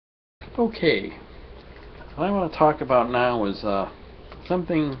Okay, what I want to talk about now is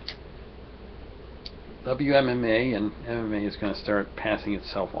something wmma and MMA is going to start passing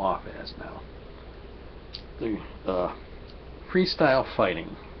itself off as now. The freestyle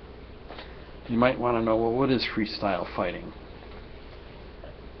fighting. You might want to know, well, what is freestyle fighting?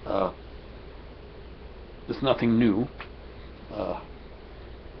 It's nothing new. One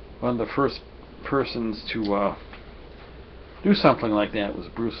of the first persons to do something like that was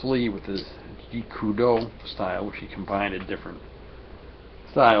Bruce Lee with his Jeet Kune Do style, which he combined different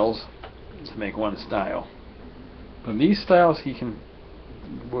styles to make one style. But these styles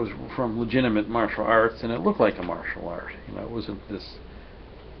was from legitimate martial arts, and it looked like a martial art. You know, it wasn't this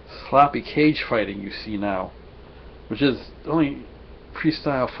sloppy cage fighting you see now, which is the only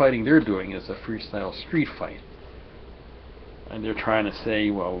freestyle fighting they're doing is a freestyle street fight. And they're trying to say,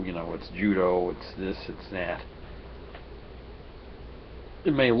 well, you know, it's judo, it's this, it's that.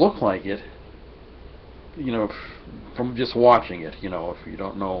 It may look like it, you know, from just watching it, you know, if you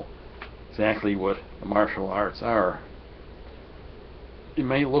don't know exactly what the martial arts are. It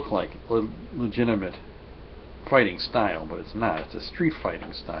may look like a legitimate fighting style, but it's not. It's a street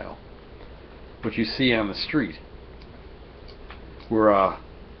fighting style, what you see on the street. Where a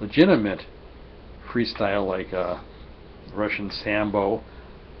legitimate freestyle like Russian Sambo,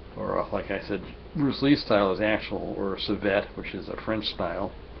 or like I said, Bruce Lee style is actual, or Savate, which is a French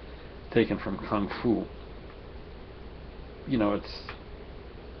style taken from Kung Fu. You know,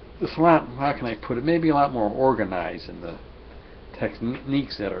 it's a lot, how can I put it, maybe a lot more organized in the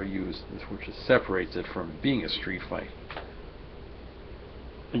techniques that are used, which separates it from being a street fight.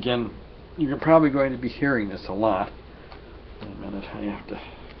 Again, you're probably going to be hearing this a lot. Wait a minute, I have to,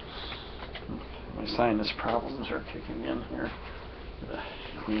 my sinus problems are kicking in here. The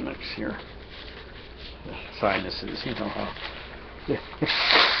Kleenex here. The sinuses, you know how.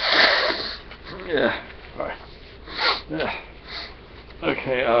 Yeah. Alright. Yeah.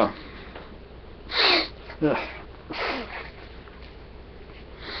 Okay, yeah.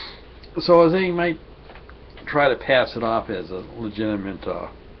 So as they might try to pass it off as a legitimate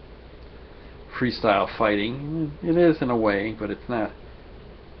freestyle fighting, it is in a way, but it's not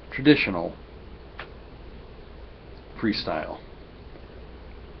traditional freestyle.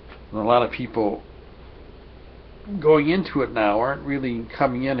 And a lot of people going into it now aren't really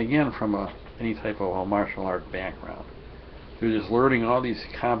coming in again from any type of a martial art background. They're just learning all these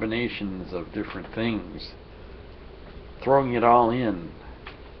combinations of different things, throwing it all in.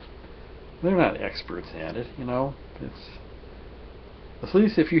 They're not experts at it, you know. It's at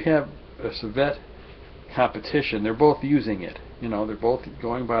least if you have a Savate competition, they're both using it. You know, they're both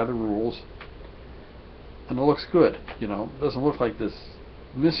going by the rules, and it looks good. You know, it doesn't look like this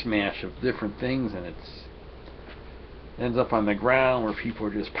mismatch of different things, and ends up on the ground where people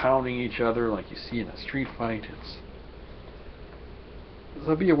are just pounding each other like you see in a street fight.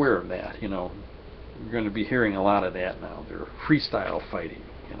 So be aware of that. You know, you're going to be hearing a lot of that now. They're freestyle fighting.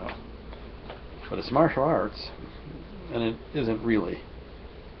 You know. But it's martial arts, and it isn't really.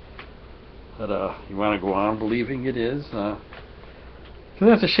 But you want to go on believing it is. So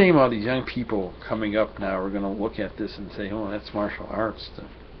that's a shame all these young people coming up now are going to look at this and say, oh, that's martial arts, to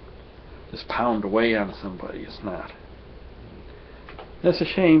just pound away on somebody. It's not. That's a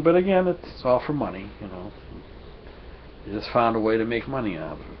shame, but again, it's all for money, you know. They just found a way to make money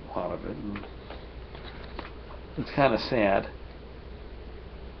out of it. And it's kind of sad.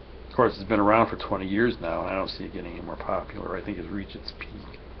 Of course, it's been around for 20 years now, and I don't see it getting any more popular. I think it's reached its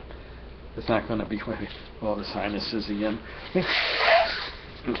peak. It's not going to be all the sinuses again.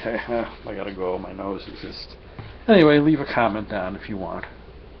 Okay, I gotta go. My nose is just... Anyway, leave a comment down if you want.